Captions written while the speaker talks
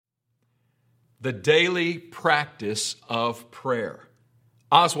The daily practice of prayer.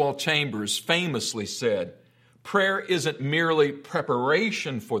 Oswald Chambers famously said, prayer isn't merely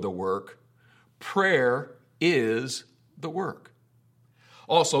preparation for the work, prayer is the work.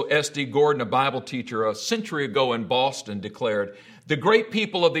 Also, S.D. Gordon, a Bible teacher a century ago in Boston, declared, the great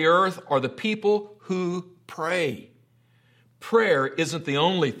people of the earth are the people who pray. Prayer isn't the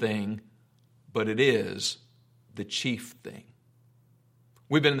only thing, but it is the chief thing.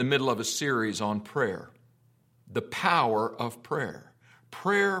 We've been in the middle of a series on prayer, the power of prayer.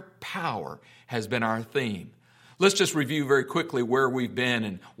 Prayer power has been our theme. Let's just review very quickly where we've been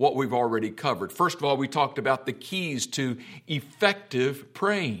and what we've already covered. First of all, we talked about the keys to effective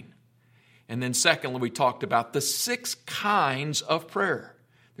praying. And then secondly, we talked about the 6 kinds of prayer.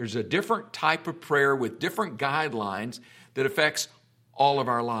 There's a different type of prayer with different guidelines that affects all of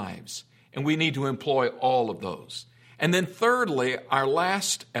our lives. And we need to employ all of those. And then thirdly, our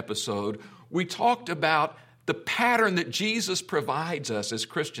last episode, we talked about the pattern that Jesus provides us as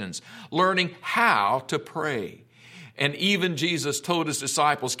Christians, learning how to pray. And even Jesus told his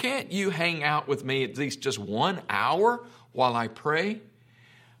disciples, can't you hang out with me at least just 1 hour while I pray?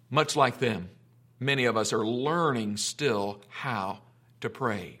 Much like them, many of us are learning still how to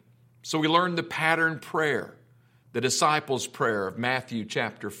pray. So we learned the pattern prayer, the disciples' prayer of Matthew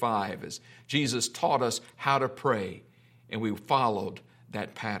chapter 5, as Jesus taught us how to pray, and we followed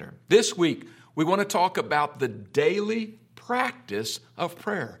that pattern. This week, we want to talk about the daily practice of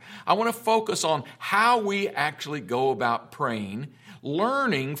prayer. I want to focus on how we actually go about praying,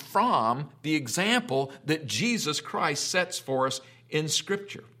 learning from the example that Jesus Christ sets for us in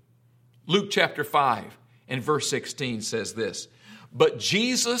Scripture. Luke chapter 5 and verse 16 says this, but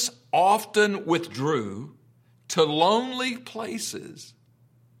Jesus often withdrew to lonely places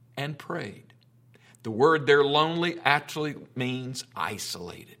and prayed. The word there, lonely, actually means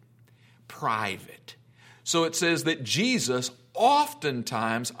isolated, private. So it says that Jesus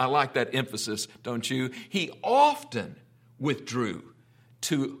oftentimes, I like that emphasis, don't you? He often withdrew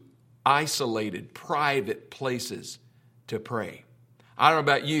to isolated, private places to pray. I don't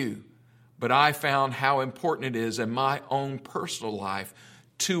know about you, but I found how important it is in my own personal life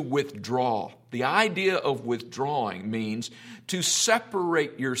to withdraw. The idea of withdrawing means to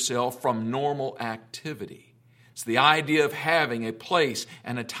separate yourself from normal activity. It's the idea of having a place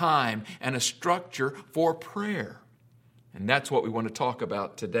and a time and a structure for prayer. And that's what we want to talk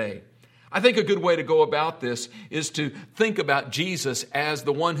about today. I think a good way to go about this is to think about Jesus as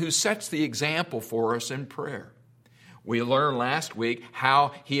the one who sets the example for us in prayer. We learned last week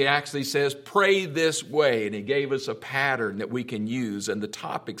how he actually says, pray this way, and he gave us a pattern that we can use and the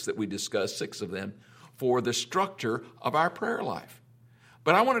topics that we discussed, 6 of them, for the structure of our prayer life.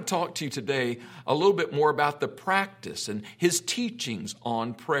 But I want to talk to you today a little bit more about the practice and his teachings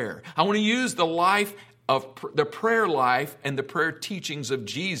on prayer. I want to use the prayer life and the prayer teachings of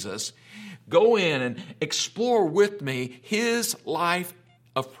Jesus. Go in and explore with me his life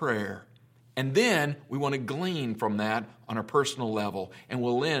of prayer. And then we want to glean from that on a personal level. And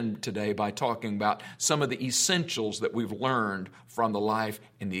we'll end today by talking about some of the essentials that we've learned from the life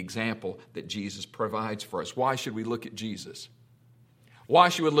and the example that Jesus provides for us. Why should we look at Jesus? Why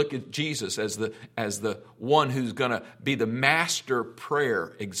should we look at Jesus as the one who's going to be the master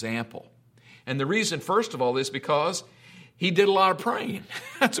prayer example? And the reason, first of all, is because he did a lot of praying.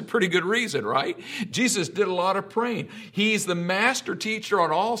 That's a pretty good reason, right? Jesus did a lot of praying. He's the master teacher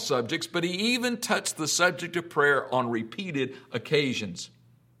on all subjects, but he even touched the subject of prayer on repeated occasions.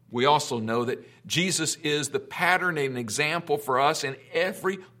 We also know that Jesus is the pattern and example for us in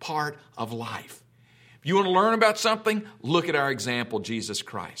every part of life. If you want to learn about something, look at our example, Jesus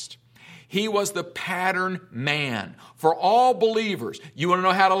Christ. He was the pattern man for all believers. You want to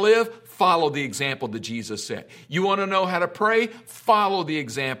know how to live? Follow the example that Jesus set. You want to know how to pray? Follow the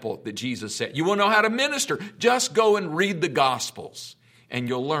example that Jesus set. You want to know how to minister? Just go and read the Gospels, and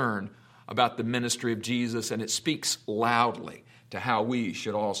you'll learn about the ministry of Jesus, and it speaks loudly to how we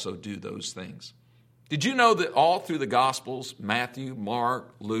should also do those things. Did you know that all through the Gospels, Matthew,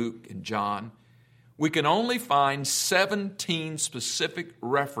 Mark, Luke, and John, we can only find 17 specific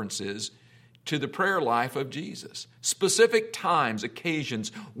references to the prayer life of Jesus. Specific times,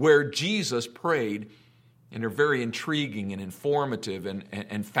 occasions where Jesus prayed, and they're very intriguing and informative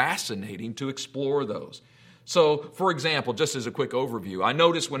and fascinating to explore those. So, for example, just as a quick overview, I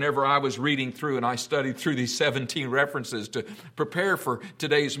noticed whenever I was reading through and I studied through these 17 references to prepare for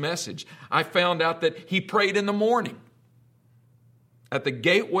today's message, I found out that he prayed in the morning. At the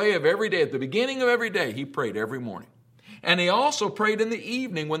gateway of every day, at the beginning of every day, he prayed every morning. And he also prayed in the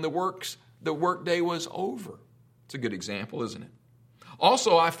evening when the workday was over. It's a good example, isn't it?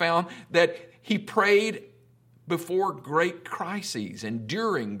 Also, I found that he prayed before great crises and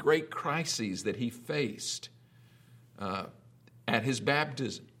during great crises that he faced at his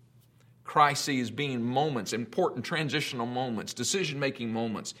baptism. Crises being moments, important transitional moments, decision-making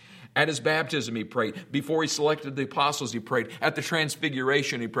moments. At his baptism he prayed. Before he selected the apostles he prayed. At the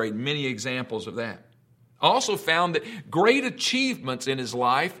transfiguration he prayed. Many examples of that. I also found that great achievements in his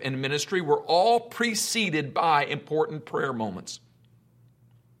life and ministry were all preceded by important prayer moments.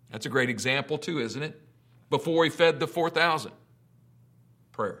 That's a great example too, isn't it? Before he fed the 4,000,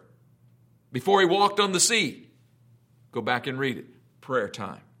 prayer. Before he walked on the sea, go back and read it, prayer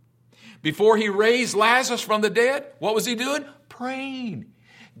time. Before he raised Lazarus from the dead, what was he doing? Praying.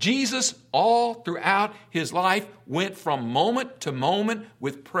 Jesus, all throughout his life, went from moment to moment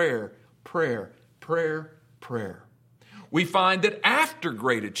with prayer, prayer, prayer, prayer. We find that after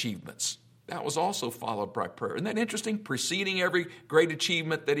great achievements, that was also followed by prayer. Isn't that interesting? Preceding every great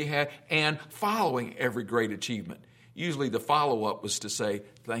achievement that he had and following every great achievement. Usually the follow-up was to say,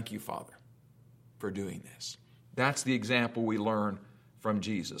 thank you, Father, for doing this. That's the example we learn from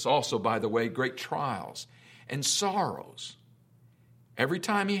Jesus. Also, by the way, great trials and sorrows. Every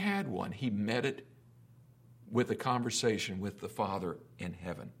time he had one, he met it with a conversation with the Father in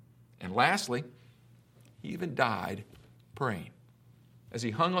heaven. And lastly, he even died praying. As he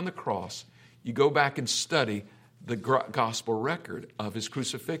hung on the cross, you go back and study the gospel record of his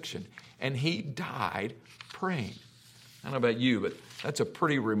crucifixion, and he died praying. I don't know about you, but that's a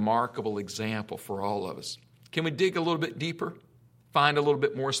pretty remarkable example for all of us. Can we dig a little bit deeper? Find a little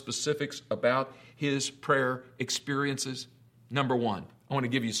bit more specifics about his prayer experiences? Number one, I want to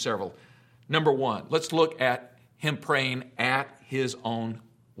give you several. Number one, let's look at him praying at his own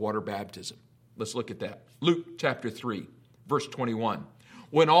water baptism. Let's look at that. Luke chapter 3, verse 21.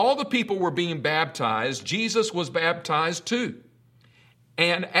 When all the people were being baptized, Jesus was baptized too.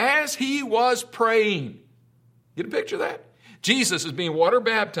 And as he was praying, get a picture of that? Jesus is being water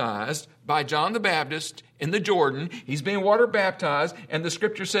baptized by John the Baptist in the Jordan. He's being water baptized, and the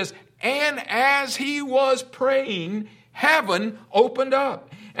scripture says, and as he was praying, heaven opened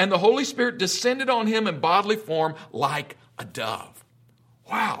up, and the Holy Spirit descended on him in bodily form like a dove.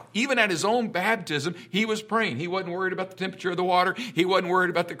 Wow, even at his own baptism, he was praying. He wasn't worried about the temperature of the water. He wasn't worried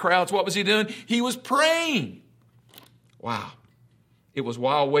about the crowds. What was he doing? He was praying. Wow. It was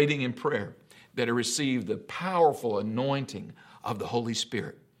while waiting in prayer that he received the powerful anointing of the Holy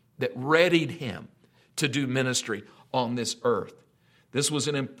Spirit that readied him to do ministry on this earth. This was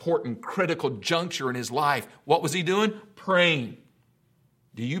an important, critical juncture in his life. What was he doing? Praying.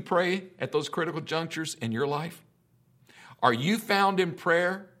 Do you pray at those critical junctures in your life? Are you found in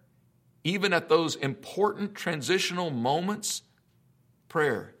prayer even at those important transitional moments?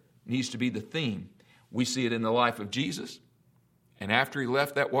 Prayer needs to be the theme. We see it in the life of Jesus. And after he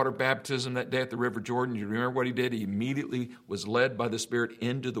left that water baptism that day at the River Jordan, you remember what he did? He immediately was led by the Spirit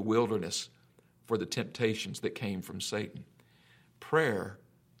into the wilderness for the temptations that came from Satan. Prayer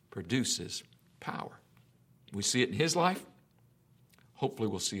produces power. We see it in his life. Hopefully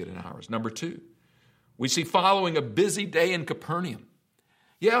we'll see it in ours. Number two, we see following a busy day in Capernaum.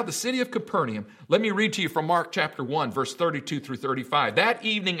 Yeah, the city of Capernaum. Let me read to you from Mark chapter 1, verse 32 through 35. That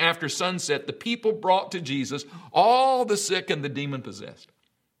evening after sunset, the people brought to Jesus all the sick and the demon-possessed.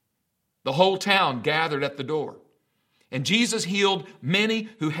 The whole town gathered at the door. And Jesus healed many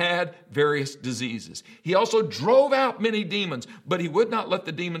who had various diseases. He also drove out many demons, but he would not let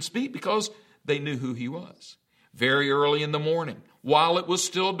the demons speak because they knew who he was. Very early in the morning, while it was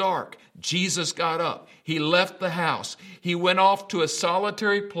still dark, Jesus got up. He left the house. He went off to a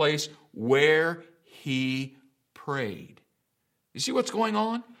solitary place where he prayed. You see what's going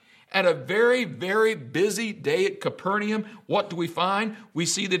on? At a very, very busy day at Capernaum, what do we find? We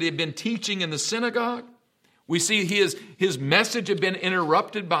see that he had been teaching in the synagogue. We see his message had been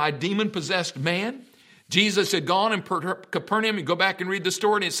interrupted by a demon-possessed man. Jesus had gone in Capernaum. You go back and read the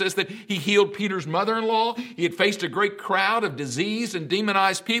story, and it says that he healed Peter's mother-in-law. He had faced a great crowd of diseased and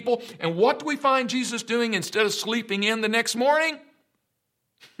demonized people. And what do we find Jesus doing instead of sleeping in the next morning?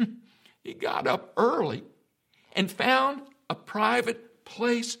 He got up early and found a private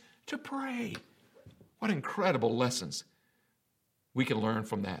place to pray. What incredible lessons we can learn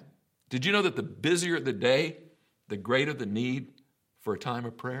from that. Did you know that the busier the day, the greater the need for a time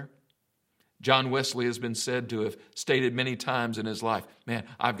of prayer? John Wesley has been said to have stated many times in his life, man,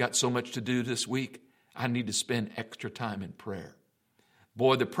 I've got so much to do this week. I need to spend extra time in prayer.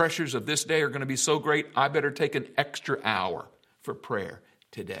 Boy, the pressures of this day are going to be so great, I better take an extra hour for prayer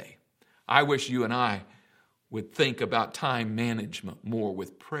today. I wish you and I would think about time management more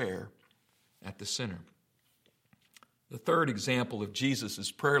with prayer at the center. The third example of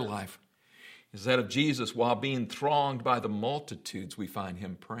Jesus' prayer life is that of Jesus while being thronged by the multitudes, we find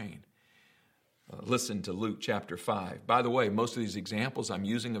him praying. Listen to Luke chapter 5. By the way, most of these examples I'm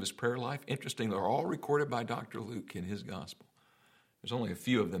using of his prayer life, interestingly, are all recorded by Dr. Luke in his gospel. There's only a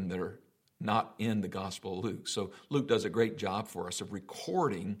few of them that are not in the Gospel of Luke. So Luke does a great job for us of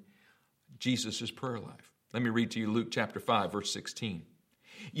recording Jesus' prayer life. Let me read to you Luke chapter 5, verse 16.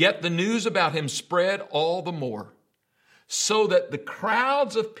 Yet the news about him spread all the more, so that the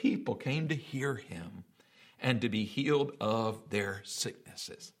crowds of people came to hear him and to be healed of their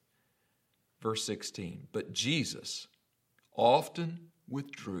sicknesses. Verse 16, but Jesus often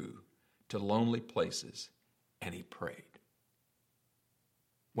withdrew to lonely places and he prayed.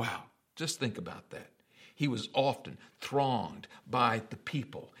 Wow, just think about that. He was often thronged by the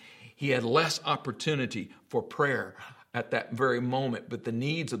people. He had less opportunity for prayer at that very moment, but the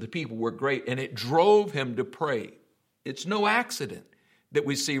needs of the people were great, and it drove him to pray. It's no accident that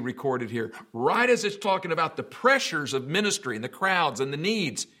we see recorded here. Right as it's talking about the pressures of ministry and the crowds and the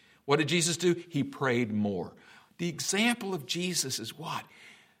needs, what did Jesus do? He prayed more. The example of Jesus is what?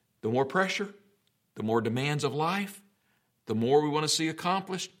 The more pressure, the more demands of life, the more we want to see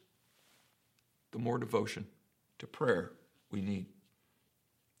accomplished, the more devotion to prayer we need.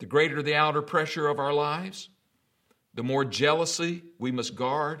 The greater the outer pressure of our lives, the more jealousy we must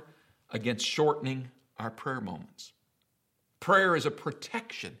guard against shortening our prayer moments. Prayer is a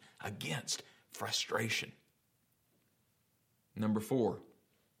protection against frustration. Number 4,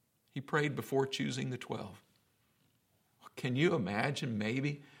 he prayed before choosing the 12. Can you imagine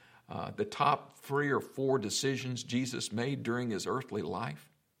maybe the top 3 or 4 decisions Jesus made during his earthly life?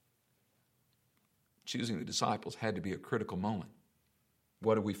 Choosing the disciples had to be a critical moment.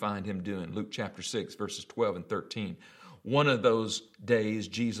 What do we find him doing? Luke chapter 6, verses 12 and 13. One of those days,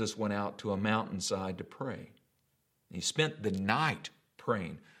 Jesus went out to a mountainside to pray. He spent the night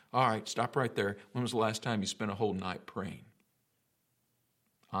praying. All right, stop right there. When was the last time you spent a whole night praying?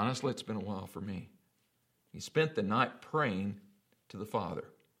 Honestly, it's been a while for me. He spent the night praying to the Father.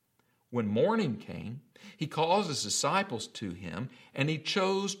 When morning came, he called his disciples to him, and he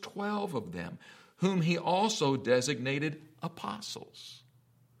chose 12 of them, whom he also designated apostles.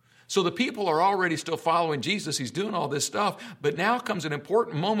 So the people are already still following Jesus. He's doing all this stuff. But now comes an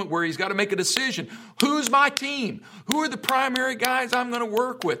important moment where he's got to make a decision. Who's my team? Who are the primary guys I'm going to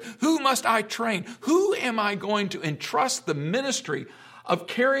work with? Who must I train? Who am I going to entrust the ministry of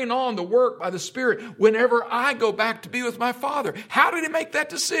carrying on the work by the Spirit whenever I go back to be with my Father? How did he make that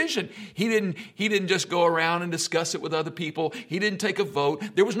decision? He didn't just go around and discuss it with other people. He didn't take a vote.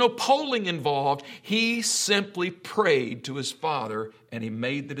 There was no polling involved. He simply prayed to his Father, and he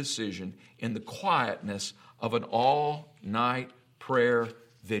made the decision in the quietness of an all-night prayer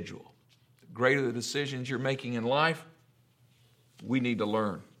vigil. The greater the decisions you're making in life, we need to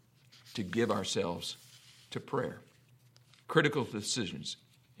learn to give ourselves to prayer. Critical decisions,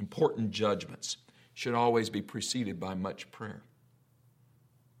 important judgments should always be preceded by much prayer.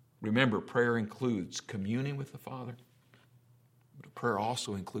 Remember, prayer includes communing with the Father, but prayer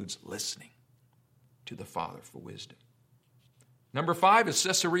also includes listening to the Father for wisdom. Number 5 is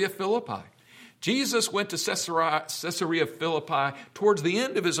Caesarea Philippi. Jesus went to Caesarea Philippi towards the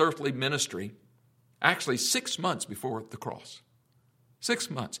end of his earthly ministry, actually 6 months before the cross.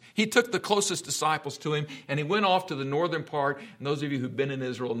 6 months. He took the closest disciples to him, and he went off to the northern part. And those of you who've been in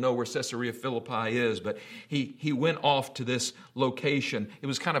Israel know where Caesarea Philippi is, but he went off to this location. It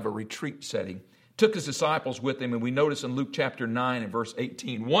was kind of a retreat setting. Took his disciples with him, and we notice in Luke chapter 9 and verse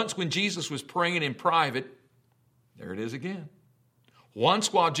 18, once when Jesus was praying in private, there it is again.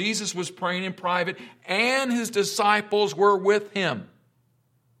 Once while Jesus was praying in private, and his disciples were with him.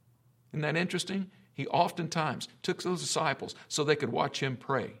 Isn't that interesting? He oftentimes took those disciples so they could watch him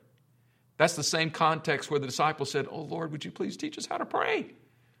pray. That's the same context where the disciples said, "Oh Lord, would you please teach us how to pray?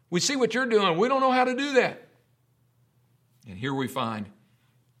 We see what you're doing. We don't know how to do that." And here we find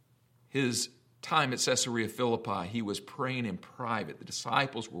his time at Caesarea Philippi. He was praying in private. The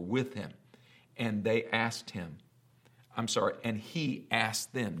disciples were with him, and they asked him. And he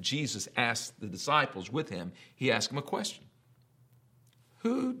asked them. Jesus asked the disciples with him. He asked them a question.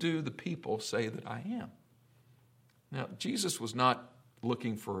 Who do the people say that I am? Now, Jesus was not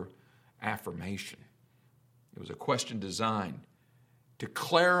looking for affirmation. It was a question designed to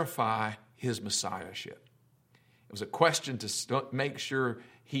clarify his messiahship. It was a question to make sure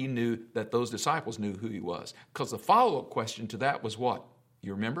he knew that those disciples knew who he was. Because the follow-up question to that was what?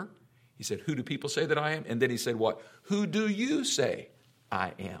 You remember? He said, who do people say that I am? And then he said what? Who do you say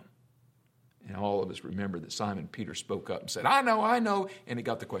I am? And all of us remember that Simon Peter spoke up and said, I know, and he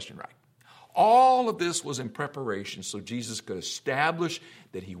got the question right. All of this was in preparation so Jesus could establish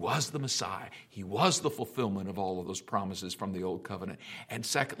that he was the Messiah. He was the fulfillment of all of those promises from the Old Covenant. And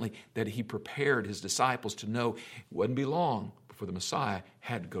secondly, that he prepared his disciples to know it wouldn't be long before the Messiah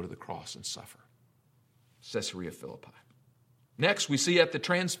had to go to the cross and suffer. Caesarea Philippi. Next, we see at the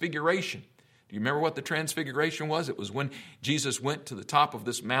Transfiguration. Do you remember what the Transfiguration was? It was when Jesus went to the top of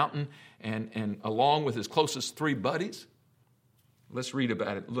this mountain and along with his closest three buddies. Let's read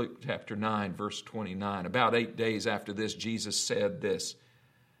about it. Luke chapter 9, verse 29. About 8 days after this, Jesus said this.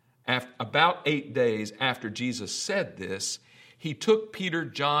 About 8 days after Jesus said this, he took Peter,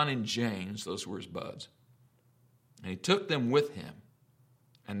 John, and James, those were his buds, and he took them with him,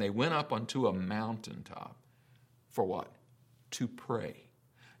 and they went up onto a mountaintop. For what? To pray.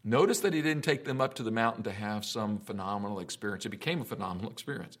 Notice that he didn't take them up to the mountain to have some phenomenal experience. It became a phenomenal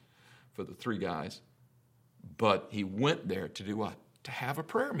experience for the three guys. But he went there to do what? To have a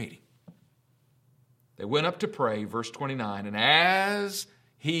prayer meeting. They went up to pray, verse 29, and as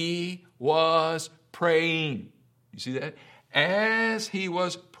he was praying, you see that? As he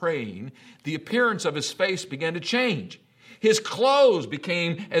was praying, the appearance of his face began to change. His clothes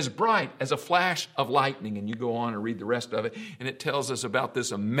became as bright as a flash of lightning. And you go on and read the rest of it, and it tells us about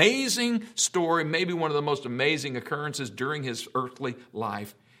this amazing story, maybe one of the most amazing occurrences during his earthly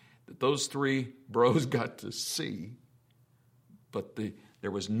life, that those three bros got to see. But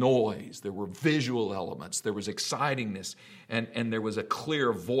there was noise, there were visual elements, there was excitingness, and there was a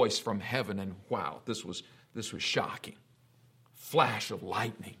clear voice from heaven. And wow, this was shocking. Flash of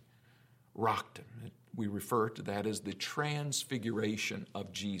lightning rocked him. We refer to that as the transfiguration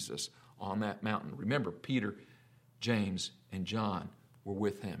of Jesus on that mountain. Remember, Peter, James, and John were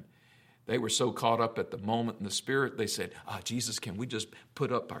with him. They were so caught up at the moment in the Spirit, they said, Jesus, can we just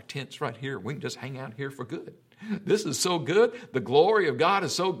put up our tents right here? We can just hang out here for good. This is so good. The glory of God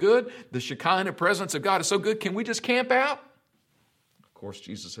is so good. The Shekinah presence of God is so good. Can we just camp out? Of course,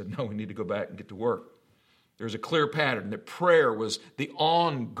 Jesus said, no, we need to go back and get to work. There's a clear pattern that prayer was the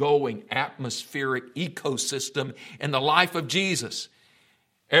ongoing atmospheric ecosystem in the life of Jesus.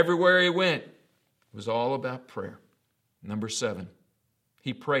 Everywhere he went, it was all about prayer. Number 7,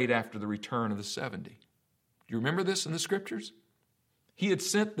 he prayed after the return of the 70. Do you remember this in the Scriptures? He had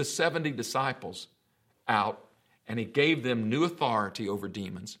sent the 70 disciples out, and he gave them new authority over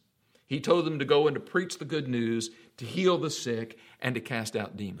demons. He told them to go and to preach the good news, to heal the sick, and to cast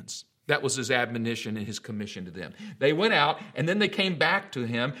out demons. That was his admonition and his commission to them. They went out, and then they came back to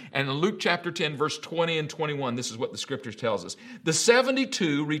him. And in Luke chapter 10, verse 20 and 21, this is what the Scriptures tells us. The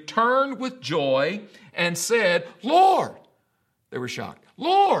 72 returned with joy and said, Lord, they were shocked,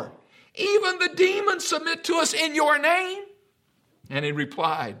 Lord, even the demons submit to us in your name. And he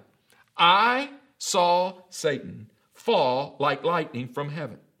replied, I saw Satan fall like lightning from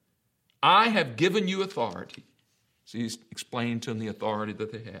heaven. I have given you authority. So he's explaining to them the authority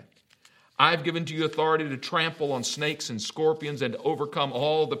that they had. I've given to you authority to trample on snakes and scorpions and to overcome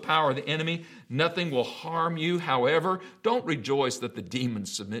all the power of the enemy. Nothing will harm you. However, don't rejoice that the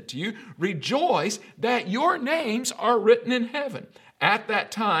demons submit to you. Rejoice that your names are written in heaven. At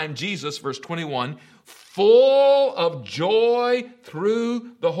that time, Jesus, verse 21, full of joy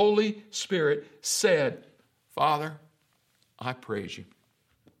through the Holy Spirit, said, Father, I praise you,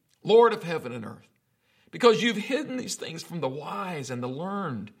 Lord of heaven and earth, because you've hidden these things from the wise and the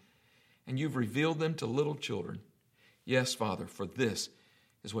learned, and you've revealed them to little children. Yes, Father, for this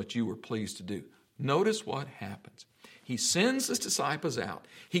is what you were pleased to do. Notice what happens. He sends his disciples out.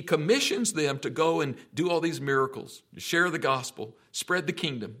 He commissions them to go and do all these miracles, to share the gospel, spread the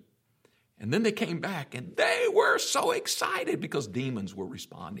kingdom. And then they came back, and they were so excited because demons were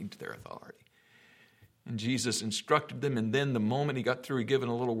responding to their authority. And Jesus instructed them, and then the moment he got through giving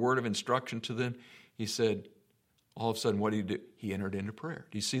a little word of instruction to them, he said, all of a sudden, what did he do? He entered into prayer.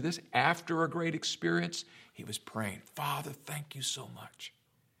 Do you see this? After a great experience, he was praying, Father, thank you so much.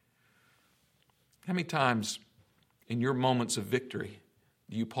 How many times in your moments of victory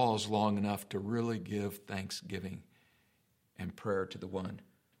do you pause long enough to really give thanksgiving and prayer to the one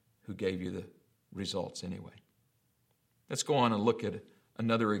who gave you the results anyway? Let's go on and look at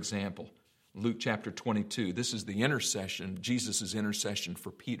another example. Luke chapter 22. This is the intercession, Jesus' intercession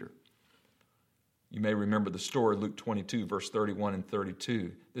for Peter. You may remember the story, Luke 22, verse 31 and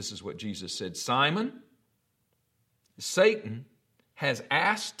 32. This is what Jesus said. Simon, Satan has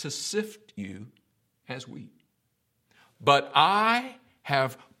asked to sift you as wheat, but I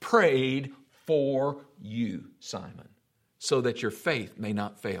have prayed for you, Simon, so that your faith may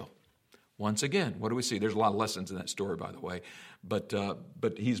not fail. Once again, what do we see? There's a lot of lessons in that story, by the way, but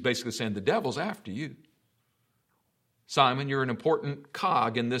he's basically saying the devil's after you. Simon, you're an important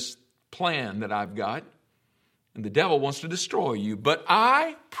cog in this plan that I've got, and the devil wants to destroy you. But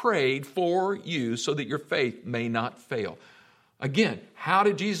I prayed for you so that your faith may not fail. Again, how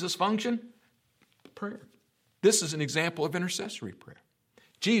did Jesus function? Prayer. This is an example of intercessory prayer.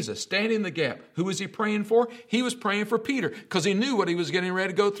 Jesus, standing in the gap, who was he praying for? He was praying for Peter because he knew what he was getting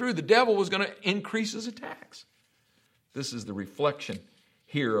ready to go through. The devil was going to increase his attacks. This is the reflection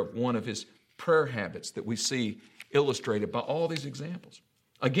here of one of his prayer habits that we see illustrated by all these examples.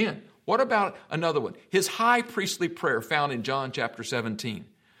 Again, what about another one? His high priestly prayer found in John chapter 17.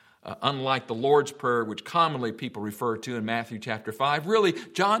 Unlike the Lord's Prayer, which commonly people refer to in Matthew chapter 5, really,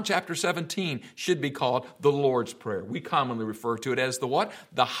 John chapter 17 should be called the Lord's Prayer. We commonly refer to it as the what?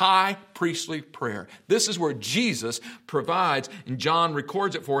 The high priestly prayer. This is where Jesus provides, and John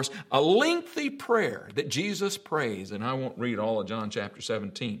records it for us, a lengthy prayer that Jesus prays. And I won't read all of John chapter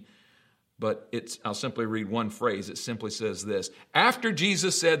 17, but I'll simply read one phrase. It simply says this: after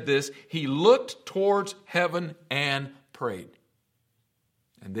Jesus said this, he looked towards heaven and prayed.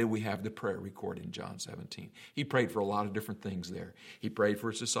 And then we have the prayer recorded in John 17. He prayed for a lot of different things there. He prayed for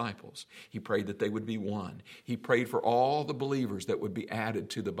his disciples. He prayed that they would be one. He prayed for all the believers that would be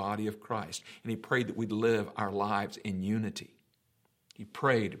added to the body of Christ. And he prayed that we'd live our lives in unity. He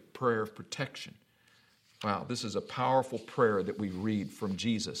prayed a prayer of protection. Wow, this is a powerful prayer that we read from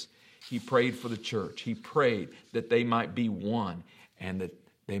Jesus. He prayed for the church. He prayed that they might be one and that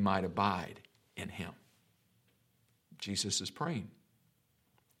they might abide in him. Jesus is praying.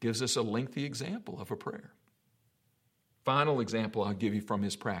 Gives us a lengthy example of a prayer. Final example I'll give you from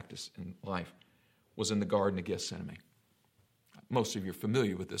his practice in life was in the Garden of Gethsemane. Most of you are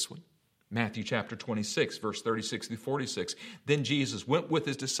familiar with this one. Matthew chapter 26, verse 36 through 46. Then Jesus went with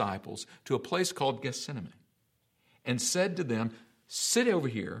his disciples to a place called Gethsemane and said to them, sit over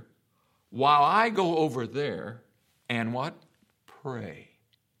here while I go over there and what? Pray.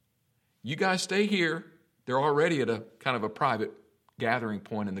 You guys stay here. They're already at a kind of a private gathering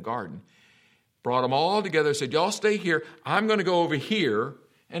point in the garden. Brought them all together, said, y'all stay here. I'm going to go over here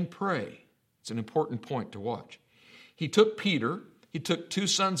and pray. It's an important point to watch. He took Peter. He took two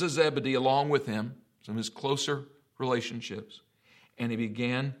sons of Zebedee along with him, some of his closer relationships, and he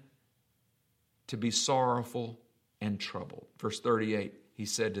began to be sorrowful and troubled. Verse 38, he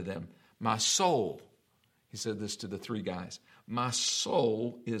said to them, my soul, he said this to the three guys, my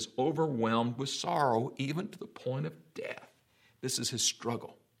soul is overwhelmed with sorrow, even to the point of death. This is his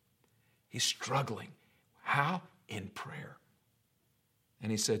struggle. He's struggling. How? In prayer.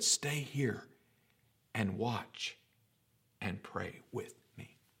 And he said, stay here and watch and pray with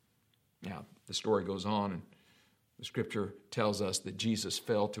me. Now, the story goes on, and the scripture tells us that Jesus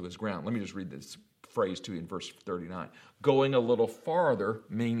fell to his ground. Let me just read this phrase to you in verse 39. Going a little farther,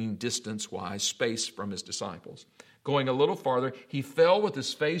 meaning distance-wise, space from his disciples. Going a little farther, he fell with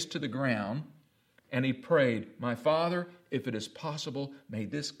his face to the ground, and he prayed, my Father, if it is possible, may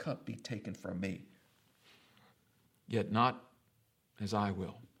this cup be taken from me. Yet not as I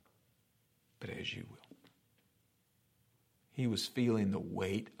will, but as you will. He was feeling the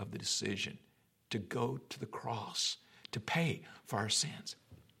weight of the decision to go to the cross, to pay for our sins.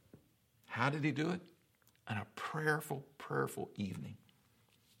 How did he do it? In a prayerful evening.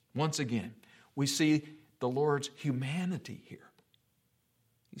 Once again, we see the Lord's humanity here.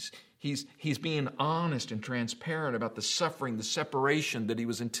 He's being honest and transparent about the suffering, the separation that he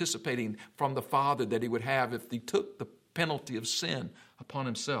was anticipating from the Father that he would have if he took the penalty of sin upon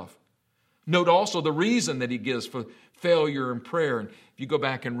himself. Note also the reason that he gives for failure in prayer. And if you go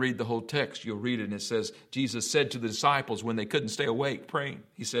back and read the whole text, you'll read it, and it says, Jesus said to the disciples when they couldn't stay awake praying,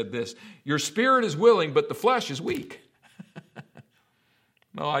 he said this, your spirit is willing, but the flesh is weak.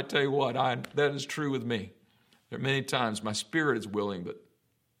 No, I tell you what, that is true with me. There are many times my spirit is willing, but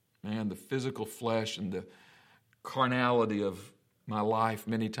man, the physical flesh and the carnality of my life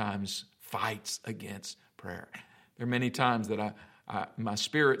many times fights against prayer. There are many times that my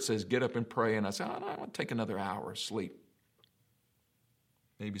spirit says, get up and pray, and I say, I want to take another hour of sleep.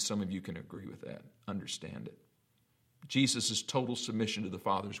 Maybe some of you can agree with that, understand it. Jesus' total submission to the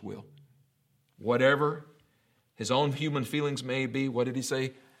Father's will. Whatever his own human feelings may be, what did he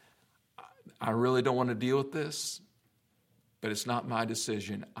say? I really don't want to deal with this, but it's not my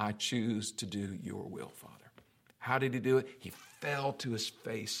decision. I choose to do your will, Father. How did he do it? He fell to his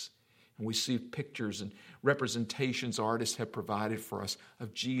face. And we see pictures and representations artists have provided for us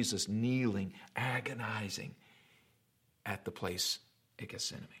of Jesus kneeling, agonizing at the place at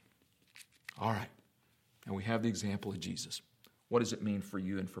Gethsemane. All right. And we have the example of Jesus. What does it mean for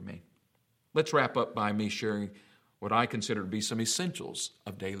you and for me? Let's wrap up by me sharing what I consider to be some essentials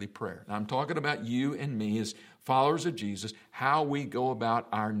of daily prayer. Now, I'm talking about you and me as followers of Jesus, how we go about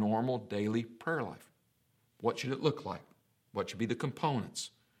our normal daily prayer life. What should it look like? What should be the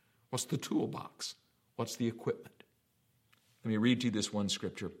components? What's the toolbox? What's the equipment? Let me read to you this one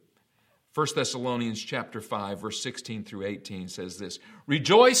scripture. 1 Thessalonians chapter 5, verse 16 through 18 says this: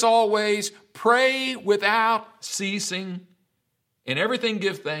 "Rejoice always, pray without ceasing, in everything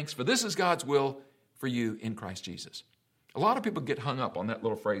give thanks, for this is God's will for you in Christ Jesus." A lot of people get hung up on that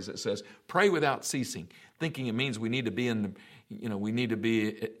little phrase that says, "Pray without ceasing," thinking it means we need to be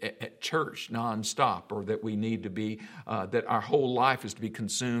at church nonstop, or that we need to be that our whole life is to be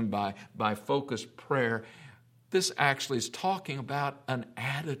consumed by focused prayer. This actually is talking about an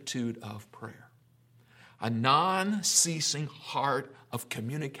attitude of prayer, a non-ceasing heart of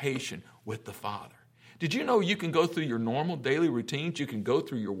communication with the Father. Did you know you can go through your normal daily routines? You can go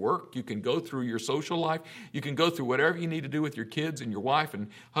through your work. You can go through your social life. You can go through whatever you need to do with your kids and your wife and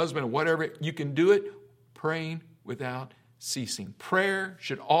husband and whatever. You can do it praying without ceasing. Prayer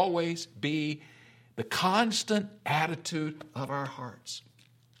should always be the constant attitude of our hearts.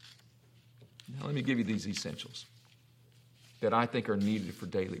 Now, let me give you these essentials that I think are needed for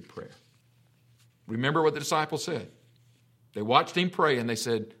daily prayer. Remember what the disciples said. They watched him pray and they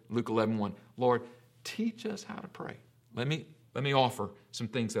said, Luke 11:1, "Lord, teach us how to pray." Let me offer some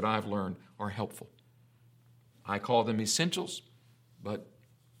things that I've learned are helpful. I call them essentials, but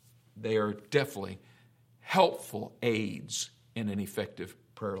they are definitely helpful aids in an effective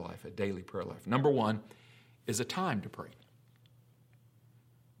prayer life, a daily prayer life. Number one is a time to pray.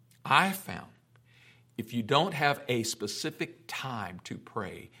 I found if you don't have a specific time to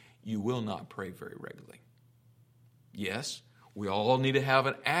pray, you will not pray very regularly. Yes, we all need to have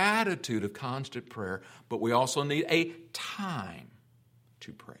an attitude of constant prayer, but we also need a time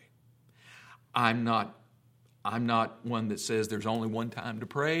to pray. I'm not one that says there's only one time to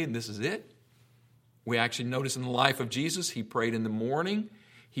pray and this is it. We actually notice in the life of Jesus, he prayed in the morning,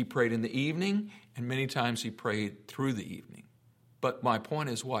 he prayed in the evening, and many times he prayed through the evening. But my point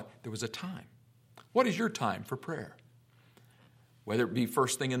is what? There was a time. What is your time for prayer? Whether it be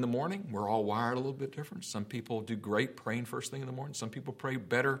first thing in the morning, we're all wired a little bit different. Some people do great praying first thing in the morning. Some people pray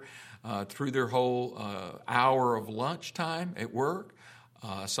better through their whole hour of lunchtime at work.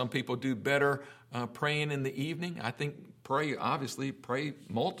 Some people do better praying in the evening. I think pray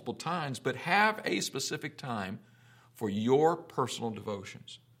multiple times, but have a specific time for your personal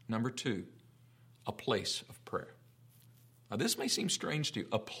devotions. Number two, a place of prayer. Now, this may seem strange to you,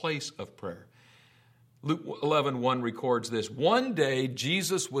 a place of prayer. Luke 11:1 records this. One day,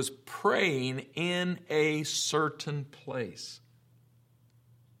 Jesus was praying in a certain place.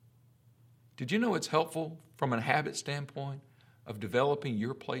 Did you know it's helpful from a habit standpoint of developing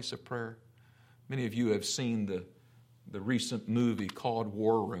your place of prayer? Many of you have seen the recent movie called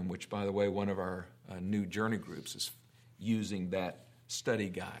War Room, which, by the way, one of our new journey groups is using that study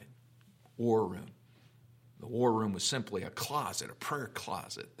guide, War Room. The War Room was simply a closet, a prayer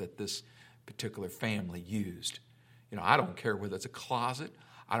closet that this particular family used. I don't care whether it's a closet.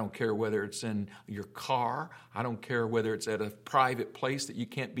 I don't care whether it's in your car. I don't care whether it's at a private place that you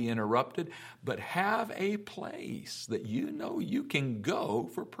can't be interrupted, but have a place that you know you can go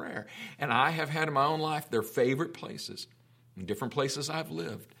for prayer. And I have had in my own life their favorite places. In different places I've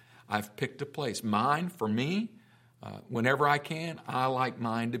lived, I've picked a place. Mine, for me, whenever I can, I like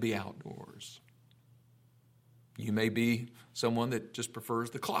mine to be outdoors. You may be someone that just prefers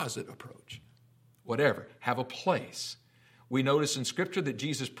the closet approach. Whatever. Have a place. We notice in Scripture that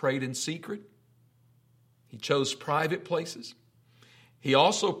Jesus prayed in secret. He chose private places. He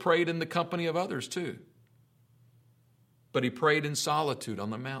also prayed in the company of others too. But he prayed in solitude on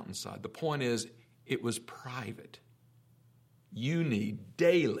the mountainside. The point is, it was private. You need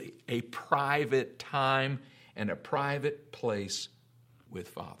daily a private time and a private place with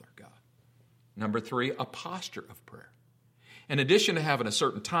Father God. Number three, a posture of prayer. In addition to having a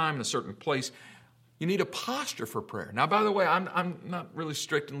certain time and a certain place, you need a posture for prayer. Now, by the way, I'm not really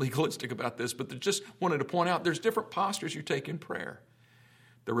strict and legalistic about this, but just wanted to point out there's different postures you take in prayer.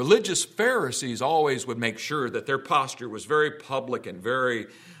 The religious Pharisees always would make sure that their posture was very public and very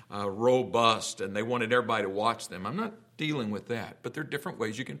robust, and they wanted everybody to watch them. I'm not dealing with that, but there are different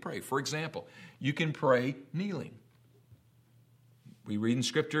ways you can pray. For example, you can pray kneeling. We read in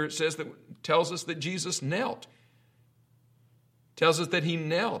Scripture, tells us that Jesus knelt. Tells us that he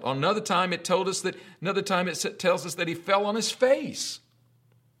knelt. On another time, it tells us that he fell on his face.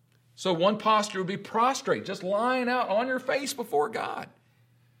 So one posture would be prostrate, just lying out on your face before God.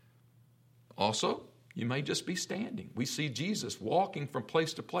 Also, You may just be standing. We see Jesus walking from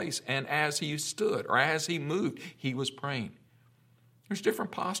place to place, and as he stood or as he moved, he was praying. There's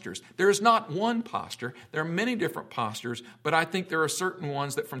different postures. There is not one posture. There are many different postures, but I think there are certain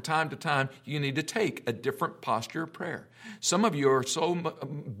ones that from time to time you need to take a different posture of prayer. Some of you are so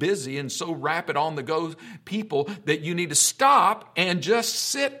busy and so rapid on the go people that you need to stop and just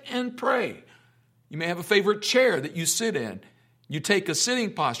sit and pray. You may have a favorite chair that you sit in. You take a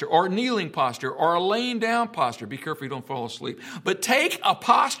sitting posture or a kneeling posture or a laying down posture. Be careful you don't fall asleep. But take a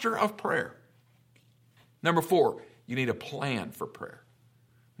posture of prayer. Number 4, you need a plan for prayer.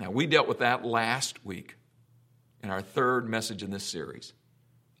 Now, we dealt with that last week in our third message in this series.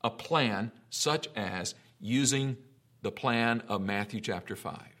 A plan such as using the plan of Matthew chapter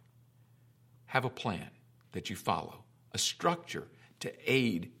 5. Have a plan that you follow, a structure to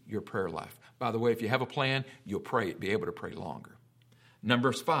aid your prayer life. By the way, if you have a plan, you'll be able to pray longer.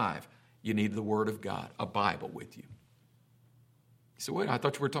 Number 5, you need the Word of God, a Bible with you. You say, wait, I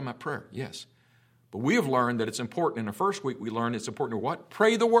thought you were talking about prayer. Yes. But we have learned that it's important. In the first week, we learned it's important to what?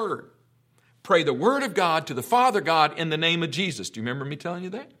 Pray the Word. Pray the Word of God to the Father God in the name of Jesus. Do you remember me telling you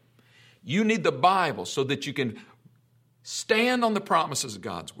that? You need the Bible so that you can stand on the promises of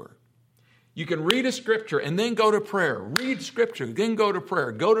God's Word. You can read a scripture and then go to prayer. Read scripture, then go to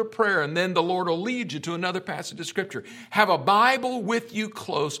prayer. Go to prayer, and then the Lord will lead you to another passage of scripture. Have a Bible with you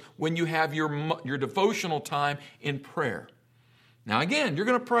close when you have your devotional time in prayer. Now again, you're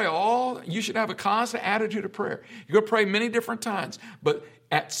going to pray you should have a constant attitude of prayer. You're going to pray many different times, but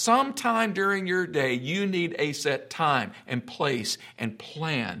at some time during your day, you need a set time and place and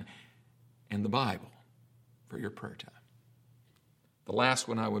plan in the Bible for your prayer time. The last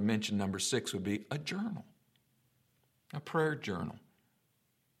one I would mention, number 6, would be a journal, a prayer journal.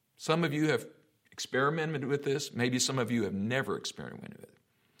 Some of you have experimented with this. Maybe some of you have never experimented with it.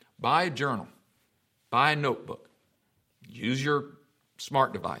 Buy a journal. Buy a notebook. Use your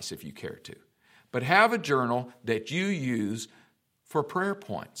smart device if you care to. But have a journal that you use for prayer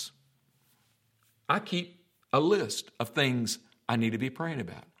points. I keep a list of things I need to be praying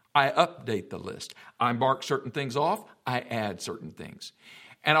about. I update the list. I mark certain things off. I add certain things.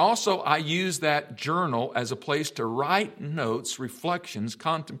 And also I use that journal as a place to write notes, reflections,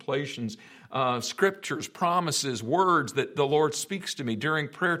 contemplations, scriptures, promises, words that the Lord speaks to me during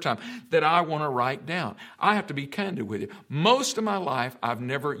prayer time that I want to write down. I have to be candid with you. Most of my life, I've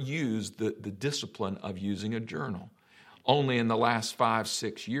never used the discipline of using a journal. Only in the last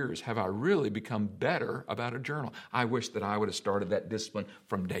 5-6 years have I really become better about a journal. I wish that I would have started that discipline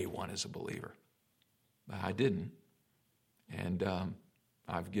from day one as a believer. But I didn't. And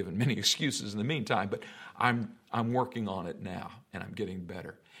I've given many excuses in the meantime, but I'm working on it now, and I'm getting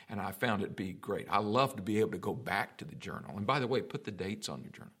better. And I found it to be great. I love to be able to go back to the journal. And by the way, put the dates on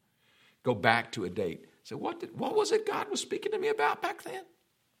your journal. Go back to a date. Say, what was it God was speaking to me about back then?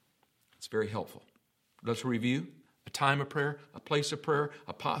 It's very helpful. Let's review. A time of prayer, a place of prayer,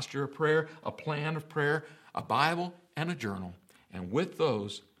 a posture of prayer, a plan of prayer, a Bible, and a journal. And with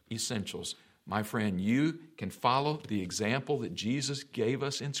those essentials, my friend, you can follow the example that Jesus gave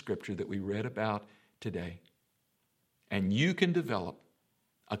us in Scripture that we read about today. And you can develop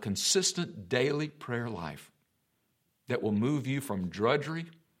a consistent daily prayer life that will move you from drudgery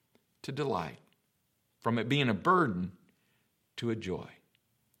to delight, from it being a burden to a joy.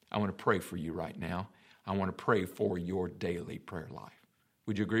 I want to pray for you right now. I want to pray for your daily prayer life.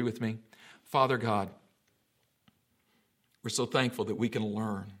 Would you agree with me? Father God, we're so thankful that we can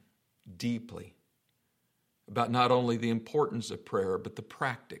learn deeply about not only the importance of prayer, but the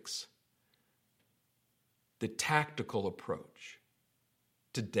practice, the tactical approach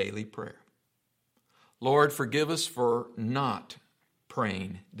to daily prayer. Lord, forgive us for not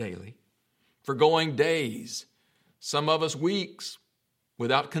praying daily, for going days, some of us weeks,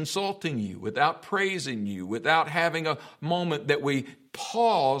 without consulting you, without praising you, without having a moment that we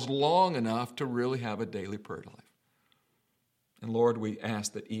pause long enough to really have a daily prayer life. And Lord, we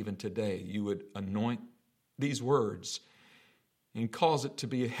ask that even today you would anoint these words and cause it to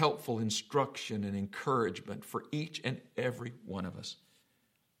be a helpful instruction and encouragement for each and every one of us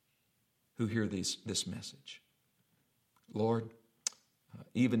who hear this message. Lord,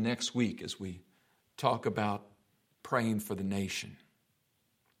 even next week as we talk about praying for the nation,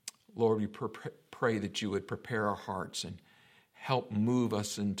 Lord, we pray that you would prepare our hearts and help move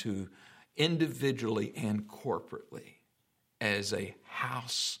us into individually and corporately as a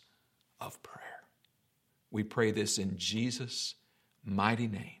house of prayer. We pray this in Jesus' mighty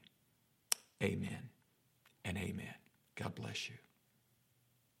name. Amen and amen. God bless you.